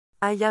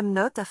I am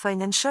not a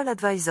financial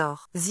advisor.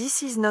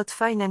 This is not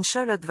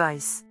financial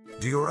advice.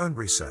 Do your own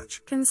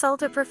research.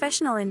 Consult a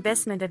professional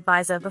investment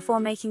advisor before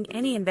making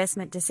any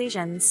investment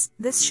decisions.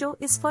 This show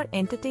is for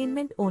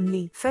entertainment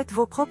only. Faites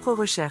vos propres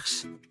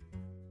recherches.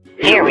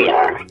 Here we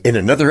are in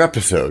another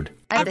episode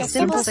of the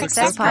Simple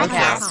Success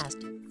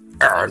Podcast.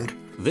 And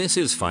this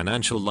is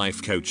financial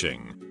life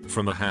coaching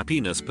from a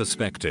happiness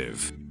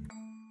perspective.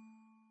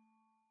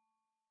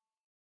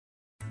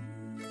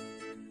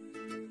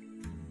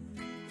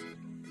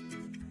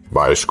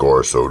 My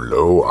score so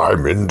low,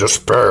 I'm in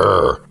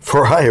despair,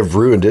 for I have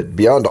ruined it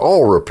beyond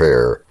all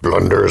repair.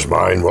 Blunders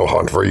mine will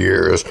haunt for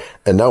years,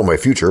 and now my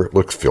future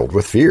looks filled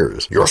with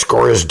fears. Your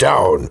score is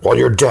down, while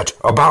your debt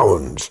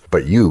abounds.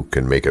 But you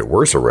can make it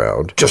worse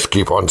around. Just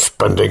keep on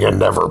spending and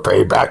never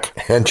pay back,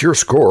 and your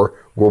score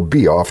will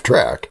be off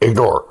track.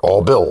 Ignore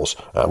all bills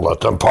and let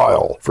them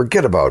pile.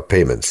 Forget about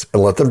payments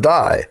and let them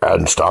die.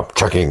 And stop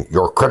checking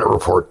your credit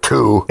report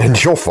too,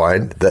 and you'll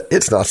find that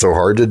it's not so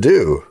hard to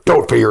do.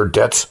 Don't pay your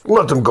debts,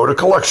 let them go to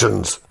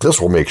collections. This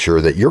will make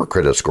sure that your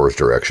credit score's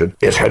direction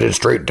is headed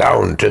straight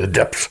down to the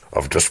depths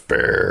of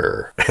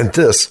despair. And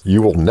this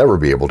you will never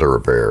be able to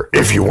repair.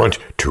 If you want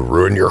to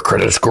ruin your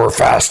credit score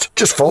fast,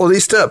 just follow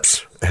these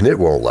steps. And it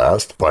won't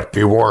last. But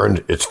be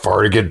warned, it's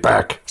far to get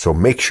back. So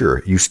make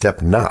sure you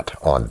step not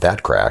on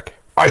that crack.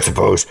 I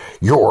suppose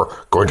you're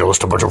going to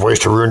list a bunch of ways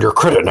to ruin your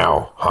credit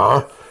now,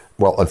 huh?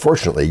 Well,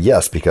 unfortunately,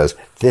 yes, because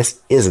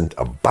this isn't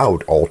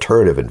about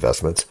alternative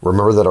investments.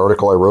 Remember that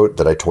article I wrote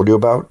that I told you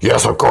about?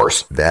 Yes, of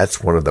course.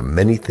 That's one of the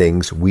many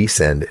things we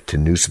send to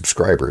new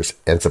subscribers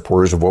and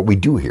supporters of what we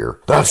do here.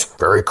 That's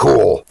very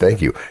cool.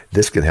 Thank you.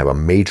 This can have a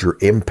major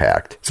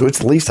impact, so it's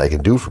the least I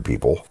can do for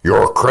people.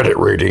 Your credit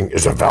rating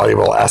is a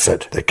valuable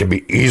asset that can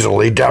be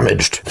easily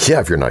damaged.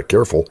 Yeah, if you're not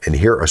careful. And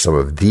here are some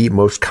of the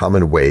most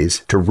common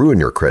ways to ruin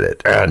your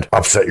credit and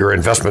upset your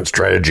investment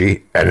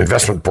strategy and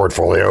investment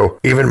portfolio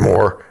even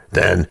more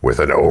than with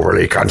an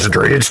overly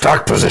concentrated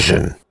stock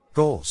position.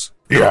 Goals.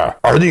 Yeah.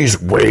 Are these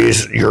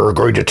ways you're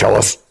going to tell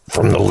us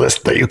from the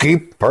list that you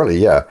keep? Partly,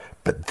 yeah.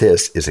 But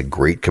this is a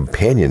great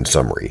companion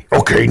summary.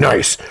 Okay,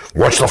 nice.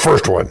 What's the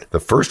first one?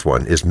 The first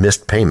one is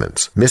missed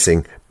payments.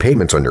 Missing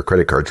payments on your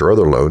credit cards or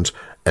other loans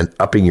and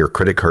upping your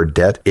credit card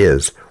debt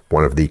is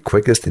one of the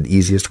quickest and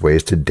easiest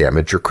ways to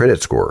damage your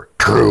credit score.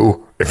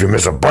 True. If you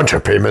miss a bunch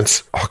of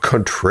payments, au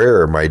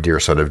contraire, my dear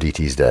son of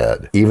DT's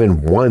dad.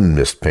 Even one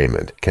missed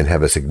payment can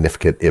have a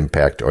significant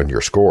impact on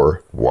your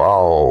score.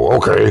 Wow,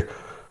 okay.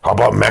 How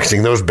about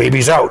maxing those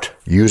babies out?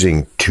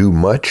 Using too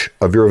much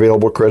of your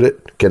available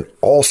credit can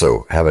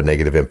also have a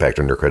negative impact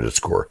on your credit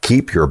score.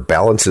 Keep your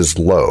balances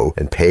low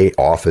and pay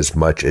off as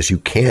much as you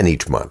can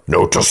each month.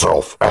 Note to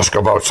self, ask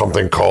about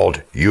something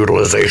called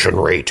utilization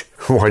rate.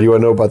 Why do you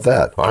want to know about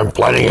that? I'm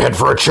planning ahead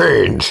for a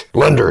change.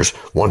 Lenders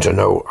want to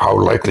know how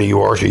likely you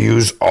are to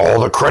use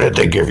all the credit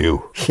they give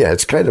you. Yeah,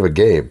 it's kind of a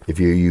game. If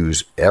you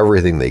use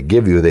everything they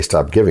give you, they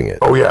stop giving it.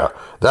 Oh yeah,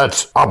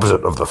 that's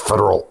opposite of the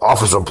federal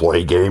office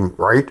employee game,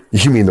 right?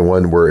 You mean the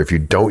one where if you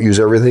don't use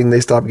everything, they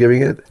stop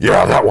giving it?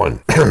 Yeah, that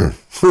one.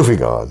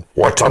 Moving on.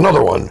 What's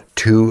another one?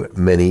 Too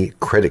many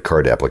credit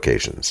card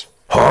applications.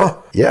 Huh?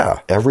 Yeah,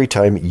 every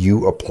time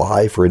you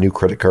apply for a new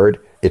credit card,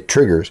 it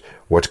triggers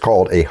what's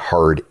called a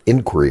hard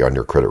inquiry on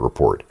your credit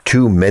report.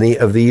 Too many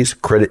of these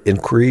credit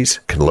inquiries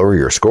can lower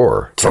your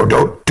score. So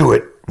don't do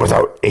it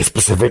without a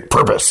specific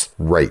purpose.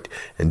 Right.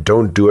 And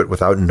don't do it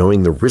without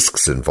knowing the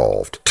risks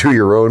involved. Do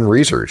your own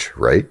research,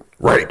 right?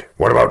 Right.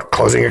 What about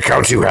closing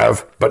accounts you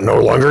have but no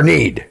longer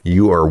need?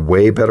 You are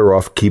way better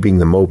off keeping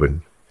them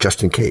open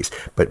just in case,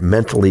 but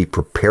mentally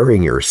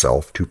preparing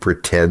yourself to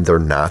pretend they're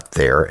not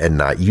there and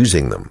not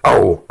using them.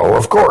 Oh,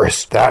 of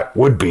course. That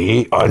would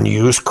be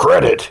unused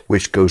credit,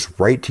 which goes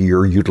right to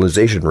your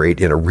utilization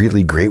rate in a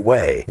really great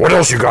way. What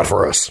else you got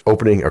for us?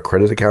 Opening a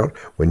credit account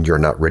when you're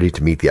not ready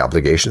to meet the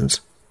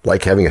obligations,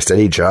 like having a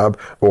steady job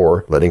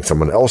or letting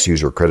someone else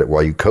use your credit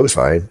while you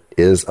co-sign,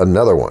 is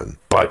another one.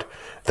 But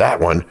that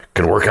one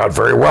can work out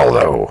very well,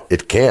 though.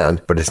 It can,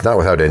 but it's not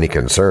without any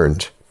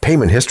concerns.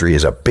 Payment history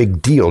is a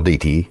big deal,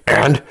 DT.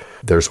 And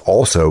there's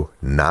also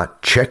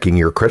not checking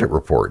your credit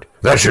report.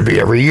 That should be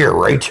every year,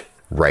 right?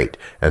 Right.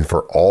 And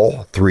for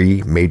all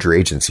three major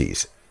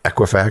agencies,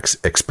 Equifax,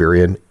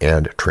 Experian,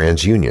 and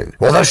TransUnion.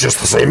 Well, that's just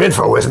the same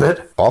info, isn't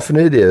it? Often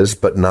it is,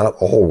 but not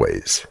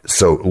always.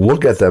 So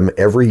look at them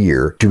every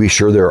year to be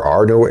sure there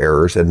are no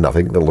errors and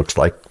nothing that looks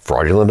like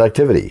fraudulent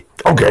activity.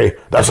 Okay,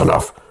 that's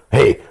enough.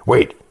 Hey,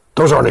 wait.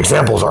 Those aren't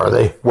examples, are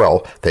they?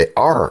 Well, they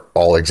are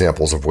all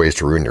examples of ways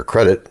to ruin your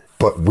credit.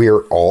 But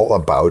we're all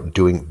about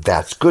doing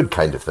that's good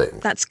kind of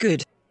thing. That's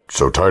good.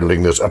 So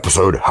titling this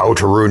episode, How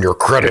to Ruin Your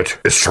Credit,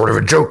 is sort of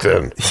a joke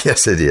then.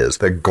 Yes, it is.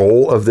 The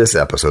goal of this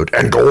episode,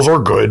 and goals are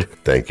good,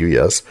 thank you,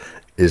 yes,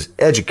 is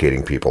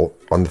educating people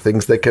on the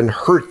things that can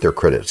hurt their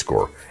credit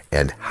score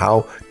and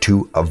how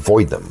to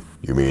avoid them.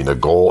 You mean the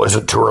goal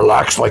isn't to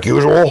relax like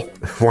usual?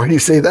 Why do you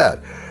say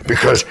that?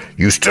 Because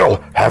you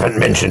still haven't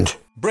mentioned.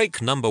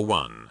 Break number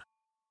 1.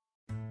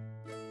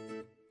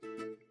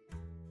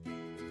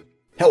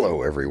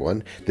 Hello,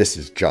 everyone. This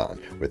is John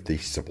with the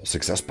Simple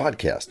Success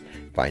Podcast,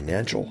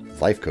 financial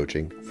life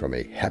coaching from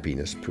a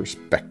happiness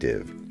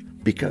perspective.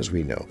 Because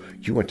we know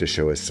you want to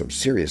show us some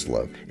serious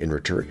love in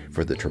return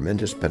for the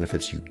tremendous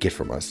benefits you get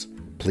from us,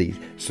 please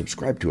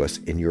subscribe to us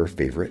in your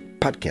favorite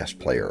podcast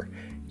player.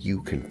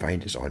 You can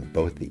find us on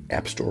both the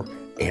App Store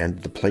and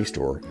the Play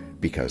Store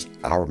because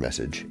our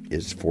message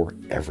is for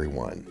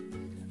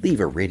everyone.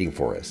 Leave a rating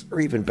for us, or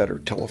even better,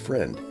 tell a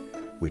friend.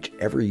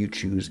 Whichever you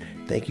choose,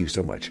 thank you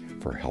so much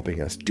for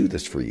helping us do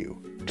this for you.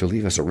 To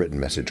leave us a written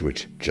message,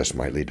 which just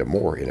might lead to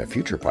more in a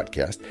future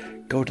podcast,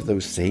 go to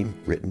those same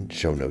written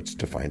show notes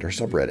to find our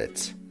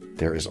subreddits.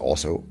 There is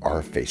also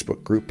our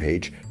Facebook group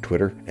page,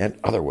 Twitter, and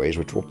other ways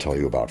which we'll tell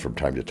you about from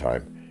time to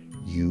time.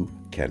 You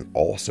can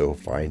also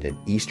find an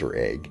Easter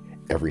egg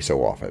every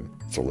so often,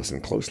 so listen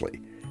closely.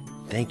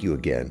 Thank you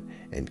again,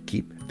 and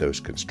keep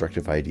those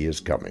constructive ideas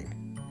coming.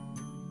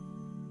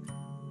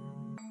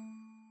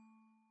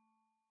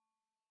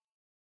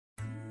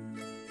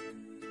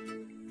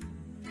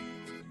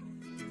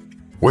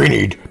 We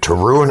need to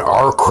ruin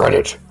our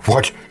credit.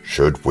 What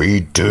should we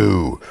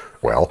do?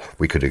 Well,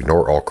 we could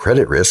ignore all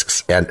credit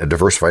risks and a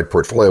diversified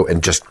portfolio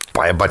and just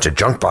buy a bunch of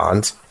junk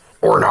bonds.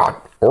 Or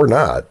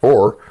not.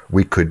 Or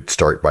we could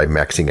start by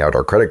maxing out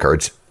our credit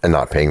cards and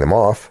not paying them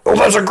off. Oh,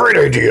 that's a great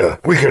idea.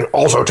 We can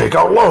also take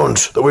out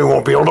loans that we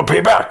won't be able to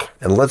pay back.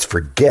 And let's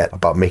forget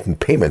about making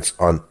payments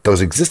on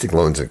those existing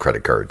loans and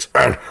credit cards.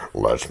 And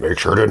let's make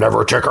sure to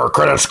never check our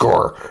credit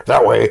score.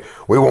 That way,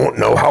 we won't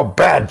know how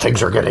bad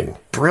things are getting.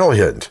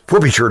 Brilliant. We'll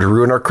be sure to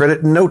ruin our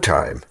credit in no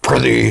time.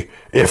 Prithee,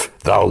 if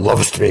thou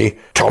lovest me,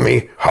 tell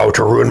me how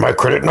to ruin my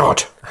credit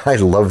not. I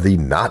love thee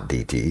not,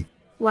 DT.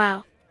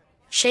 Wow.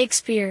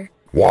 Shakespeare.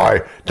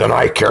 Why, then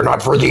I care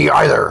not for thee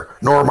either,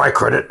 nor my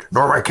credit,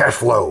 nor my cash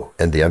flow.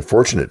 And the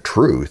unfortunate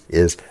truth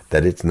is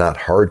that it's not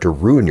hard to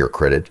ruin your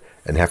credit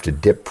and have to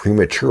dip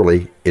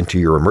prematurely into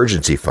your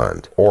emergency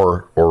fund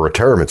or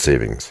retirement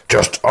savings.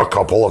 Just a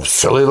couple of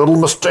silly little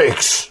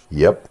mistakes.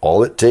 Yep,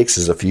 all it takes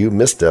is a few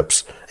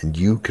missteps and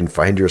you can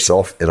find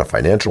yourself in a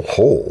financial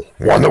hole.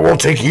 One that will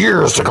take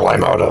years to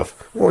climb out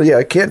of. Well, yeah,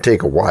 it can't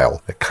take a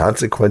while. The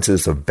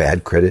consequences of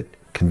bad credit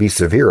can be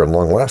severe and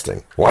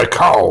long-lasting. Like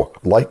how?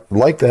 Like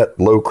that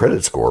low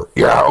credit score.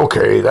 Yeah,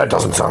 okay, that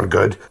doesn't sound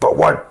good. But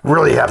what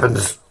really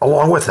happens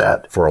along with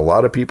that? For a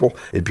lot of people,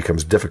 it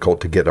becomes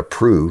difficult to get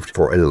approved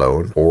for a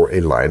loan or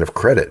a line of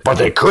credit. But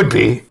they could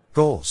be.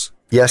 Goals.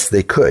 Yes,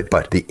 they could,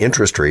 but the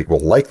interest rate will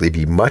likely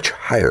be much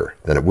higher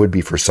than it would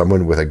be for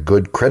someone with a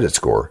good credit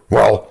score.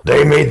 Well,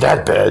 they made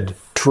that bed.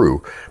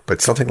 True,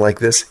 but something like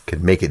this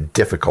can make it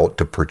difficult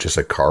to purchase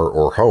a car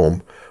or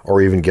home,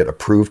 or even get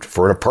approved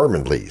for an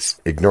apartment lease.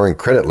 Ignoring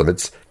credit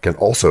limits can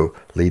also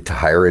lead to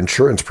higher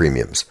insurance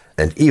premiums,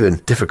 and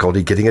even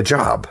difficulty getting a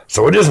job.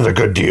 So it isn't a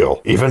good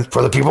deal, even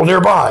for the people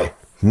nearby.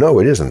 No,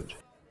 it isn't.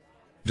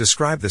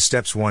 Describe the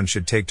steps one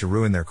should take to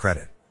ruin their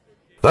credit.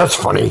 That's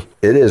funny.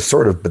 It is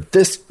sort of, but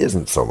this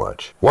isn't so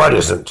much. What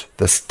isn't?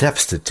 The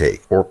steps to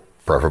take, or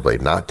preferably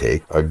not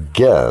take.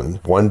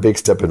 Again, one big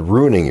step in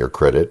ruining your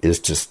credit is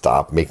to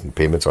stop making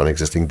payments on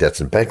existing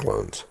debts and bank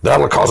loans.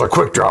 That'll cause a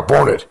quick drop,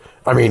 won't it?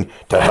 I mean,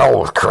 to hell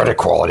with credit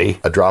quality.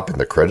 A drop in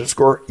the credit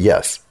score?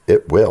 Yes,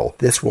 it will.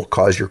 This will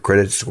cause your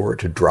credit score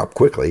to drop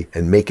quickly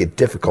and make it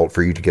difficult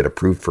for you to get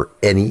approved for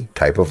any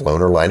type of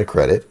loan or line of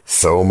credit.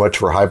 So much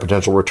for high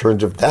potential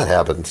returns if that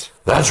happens.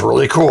 That's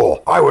really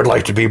cool. I would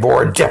like to be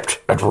more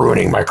adept at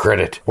ruining my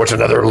credit. What's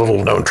another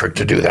little known trick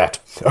to do that?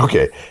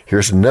 Okay,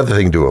 here's another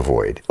thing to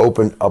avoid.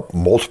 Open up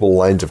multiple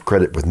lines of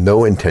credit with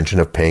no intention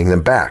of paying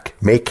them back.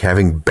 Make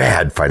having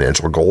bad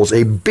financial goals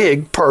a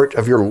big part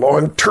of your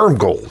long-term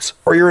goals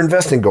or your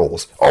investing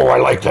goals. Oh, I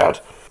like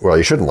that. Well,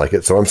 you shouldn't like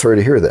it, so I'm sorry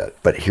to hear that.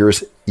 But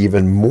here's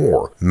even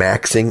more.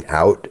 Maxing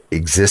out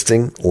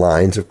existing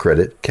lines of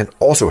credit can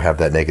also have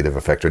that negative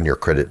effect on your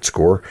credit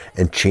score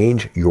and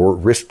change your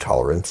risk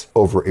tolerance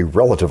over a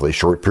relatively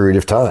short period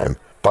of time.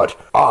 But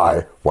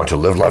I want to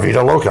live la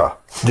vida loca.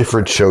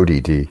 Different show,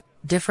 DT.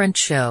 Different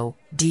show,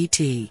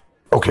 DT.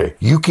 Okay,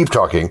 you keep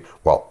talking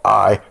while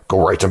I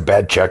go write some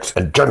bad checks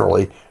and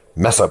generally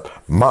mess up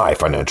my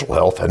financial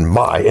health and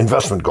my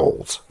investment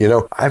goals. You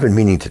know, I've been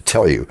meaning to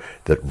tell you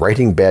that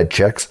writing bad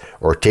checks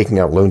or taking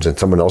out loans in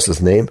someone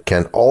else's name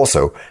can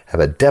also have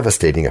a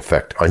devastating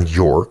effect on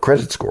your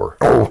credit score.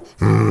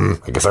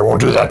 I guess I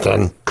won't do that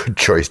then. Good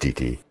choice,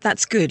 DT.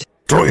 That's good.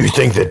 Don't you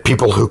think that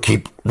people who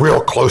keep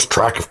real close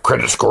track of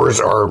credit scores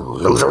are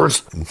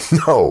losers?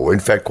 No, in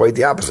fact, quite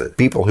the opposite.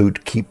 People who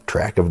keep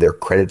track of their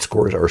credit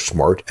scores are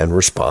smart and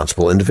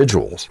responsible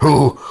individuals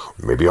who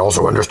maybe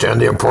also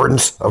understand the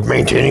importance of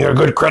maintaining a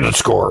good credit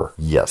score.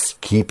 Yes,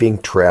 keeping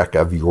track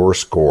of your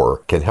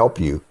score can help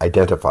you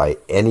identify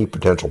any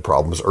potential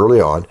problems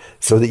early on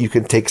so that you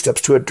can take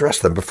steps to address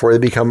them before they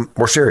become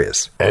more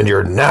serious. And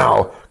you're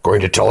now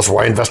going to tell us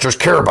why investors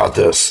care about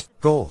this.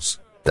 Goals.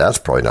 That's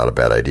probably not a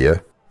bad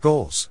idea.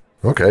 Goals.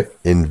 Okay.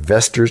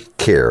 Investors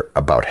care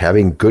about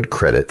having good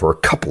credit for a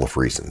couple of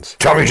reasons.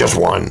 Tell me just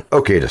one.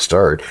 Okay, to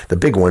start, the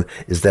big one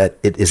is that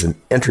it is an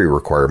entry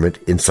requirement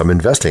in some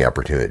investing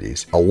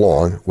opportunities,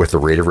 along with the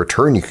rate of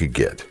return you could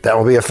get. That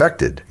will be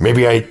affected.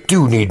 Maybe I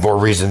do need more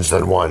reasons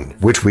than one.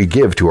 Which we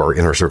give to our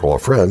inner circle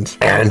of friends.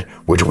 And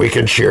which we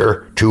can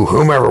share to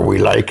whomever we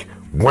like,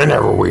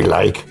 whenever we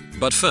like.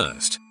 But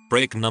first,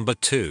 break number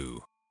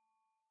 2.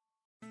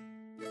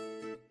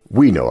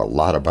 We know a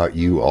lot about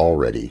you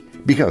already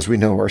because we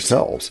know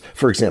ourselves.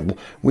 For example,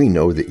 we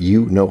know that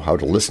you know how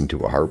to listen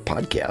to our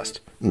podcast.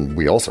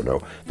 We also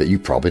know that you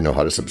probably know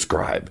how to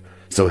subscribe.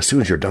 So as soon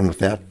as you're done with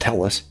that,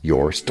 tell us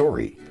your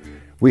story.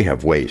 We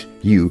have ways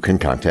you can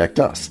contact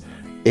us.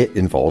 It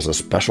involves a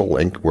special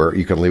link where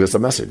you can leave us a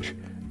message.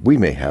 We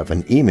may have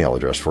an email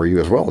address for you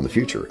as well in the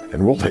future,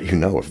 and we'll let you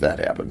know if that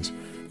happens.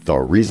 The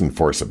reason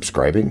for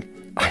subscribing?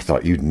 I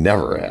thought you'd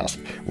never ask.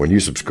 When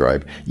you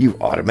subscribe, you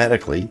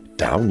automatically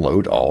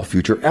download all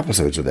future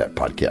episodes of that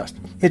podcast.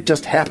 It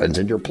just happens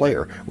in your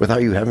player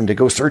without you having to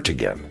go search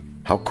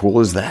again. How cool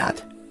is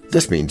that?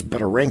 This means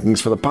better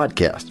rankings for the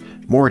podcast,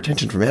 more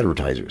attention from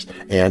advertisers,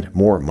 and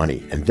more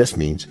money. And this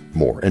means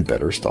more and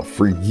better stuff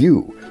for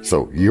you.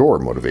 So your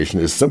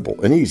motivation is simple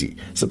and easy.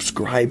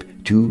 Subscribe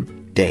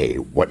today,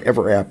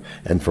 whatever app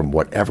and from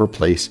whatever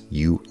place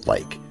you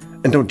like.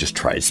 And don't just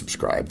try to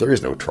subscribe. There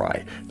is no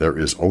try. There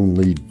is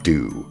only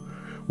do.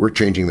 We're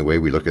changing the way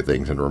we look at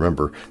things, and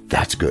remember,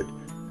 that's good.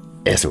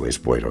 Eso es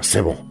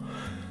buenísimo.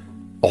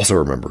 Also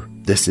remember,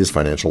 this is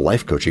financial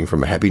life coaching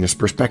from a happiness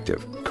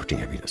perspective. Coaching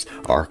happiness.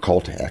 Our call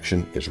to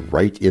action is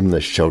right in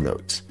the show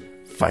notes.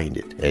 Find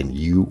it, and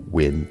you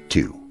win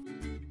too.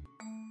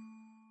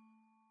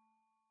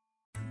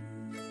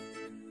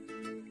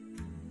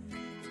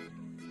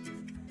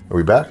 Are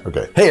we back?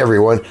 Okay. Hey,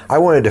 everyone. I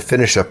wanted to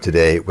finish up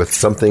today with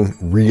something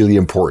really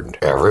important.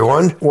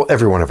 Everyone? Well,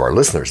 every one of our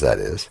listeners, that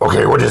is.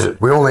 Okay, what is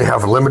it? We only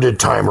have a limited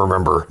time,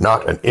 remember,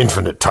 not an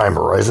infinite time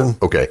horizon.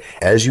 Okay.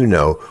 As you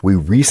know, we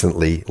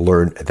recently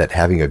learned that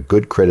having a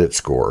good credit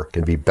score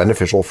can be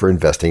beneficial for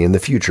investing in the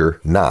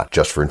future, not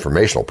just for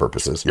informational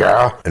purposes.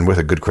 Yeah. And with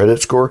a good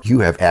credit score,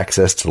 you have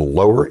access to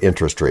lower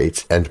interest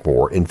rates and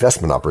more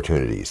investment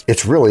opportunities.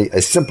 It's really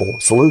a simple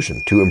solution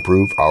to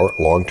improve our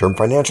long-term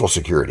financial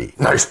security.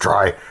 Nice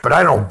try. But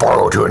I don't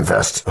borrow to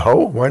invest.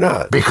 Oh, why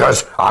not?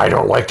 Because I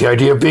don't like the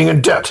idea of being in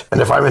debt.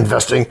 And if I'm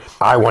investing,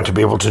 I want to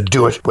be able to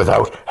do it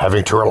without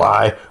having to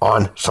rely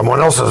on someone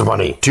else's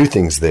money. Two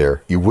things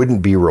there. You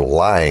wouldn't be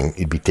relying,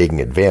 you'd be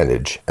taking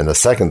advantage. And the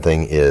second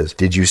thing is,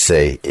 did you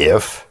say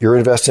if you're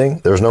investing?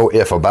 There's no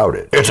if about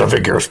it. It's a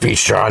figure of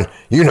speech, John.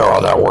 You know how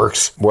that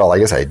works. Well, I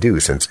guess I do,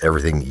 since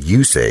everything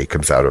you say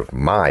comes out of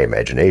my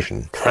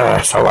imagination.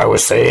 So I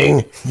was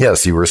saying?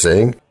 Yes, you were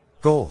saying?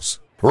 Goals.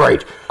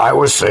 Right. I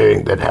was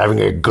saying that having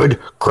a good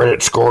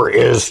credit score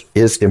is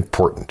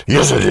important.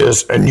 Yes, it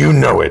is, and you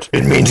know it.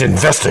 It means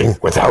investing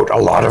without a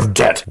lot of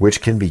debt.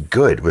 Which can be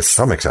good with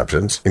some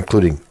exceptions,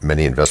 including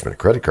many investment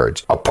credit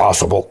cards. A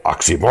possible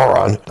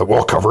oxymoron that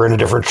we'll cover in a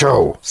different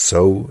show.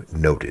 So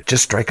noted.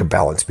 Just strike a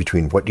balance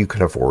between what you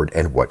can afford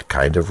and what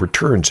kind of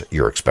returns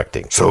you're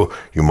expecting. So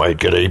you might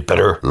get a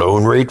better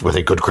loan rate with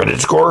a good credit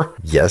score?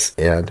 Yes,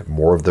 and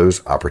more of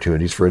those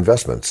opportunities for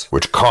investments.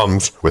 Which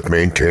comes with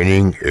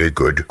maintaining a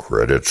good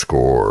credit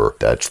score.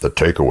 That's the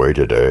takeaway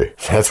today.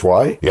 That's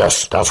why?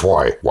 Yes, that's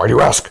why. Why do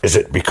you ask? Is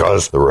it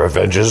because the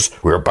revenges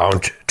we're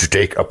bound to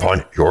take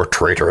upon your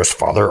traitorous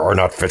father are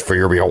not fit for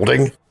your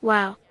beholding?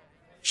 Wow.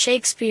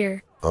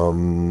 Shakespeare.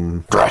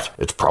 Drat.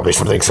 It's probably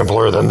something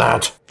simpler than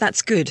that.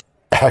 That's good.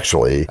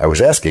 Actually, I was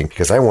asking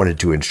because I wanted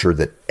to ensure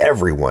that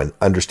everyone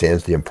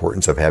understands the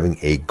importance of having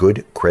a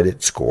good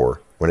credit score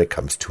when it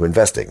comes to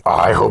investing.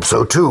 I hope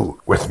so too.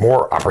 With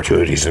more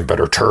opportunities and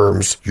better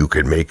terms, you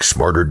can make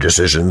smarter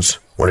decisions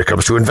when it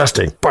comes to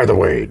investing. By the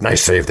way,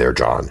 nice save there,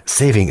 John.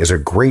 Saving is a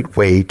great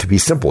way to be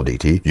simple,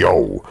 DT.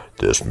 Yo,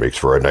 this makes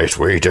for a nice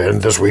way to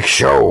end this week's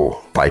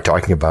show. By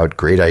talking about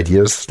great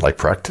ideas like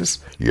practice?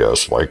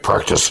 Yes, like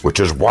practice, which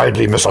is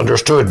widely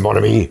misunderstood, mon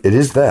ami. It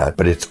is that,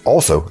 but it's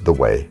also the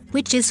way.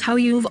 Which is how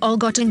you've all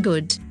gotten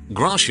good.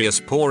 Gracias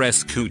por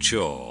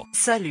escuchar.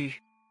 Salut.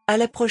 À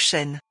la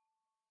prochaine.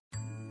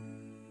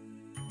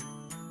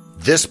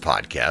 This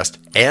podcast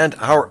and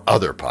our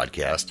other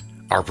podcast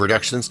are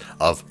productions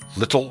of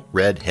Little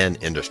Red Hen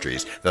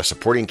Industries. The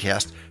supporting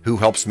cast who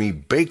helps me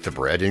bake the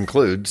bread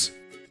includes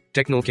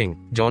Techno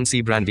King, John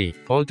C. Brandy,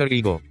 Alter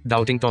Ego,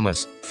 Doubting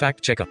Thomas,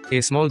 Fact Checker,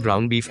 A Small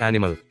Brown Beef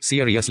Animal,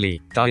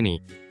 Seriously, Tiny.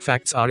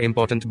 Facts are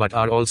important but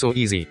are also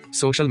easy.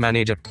 Social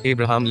Manager,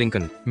 Abraham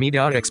Lincoln,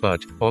 Media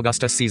Expert,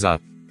 Augustus Caesar.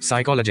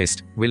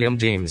 Psychologist, William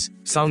James.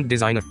 Sound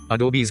Designer,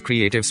 Adobe's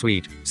Creative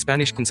Suite.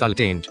 Spanish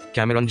Consultant,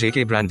 Cameron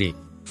J.K. Brandy.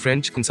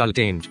 French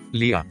Consultant,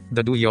 Leah,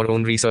 the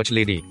Do-Your-Own Research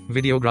Lady.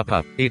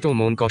 Videographer, Eto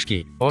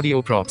Monkoshki.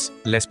 Audio Props,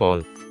 Les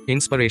Paul.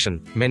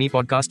 Inspiration, many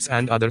podcasts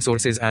and other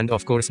sources, and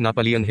of course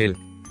Napoleon Hill.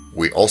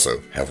 We also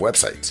have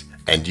websites,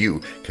 and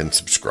you can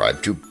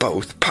subscribe to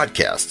both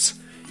podcasts.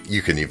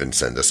 You can even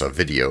send us a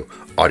video,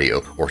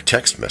 audio, or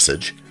text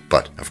message,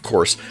 but of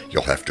course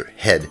you'll have to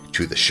head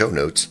to the show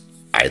notes.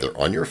 either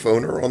on your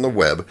phone or on the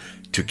web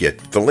to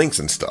get the links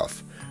and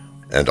stuff.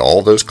 And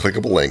all those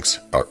clickable links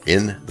are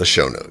in the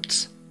show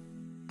notes.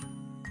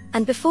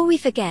 And before we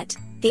forget,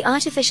 the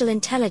artificial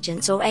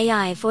intelligence or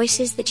AI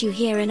voices that you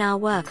hear in our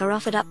work are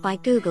offered up by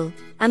Google,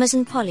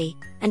 Amazon Polly,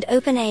 and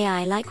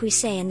OpenAI like we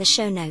say in the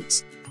show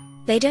notes.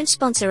 They don't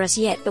sponsor us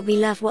yet, but we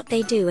love what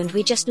they do and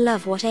we just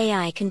love what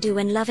AI can do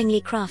when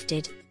lovingly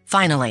crafted.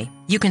 Finally,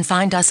 you can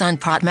find us on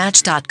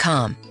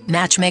Podmatch.com,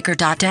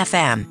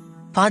 Matchmaker.fm,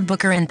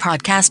 Podbooker and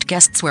Podcast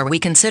Guests where we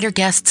consider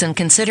guests and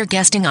consider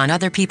guesting on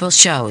other people's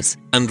shows.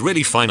 And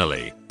really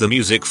finally, the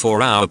music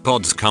for our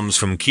pods comes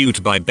from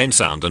Cute by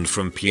Bensound and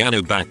from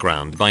Piano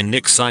Background by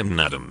Nick Simon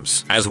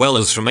Adams, as well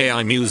as from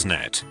AI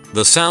MuseNet.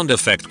 The sound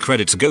effect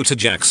credits go to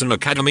Jackson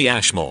Academy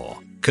Ashmore,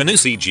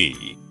 Canusi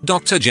G,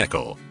 Dr.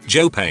 Jekyll,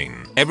 Joe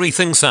Payne,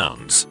 Everything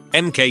Sounds,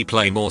 MK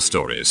Play More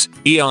Stories,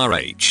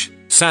 ERH,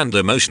 Sand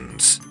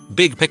Emotions,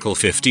 Big Pickle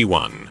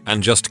 51,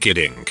 and Just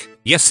Kidding.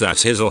 Yes,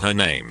 that's his or her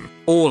name.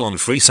 All on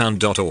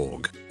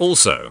freesound.org.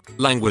 Also,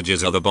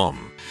 languages are the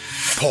bomb.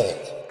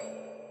 Paul.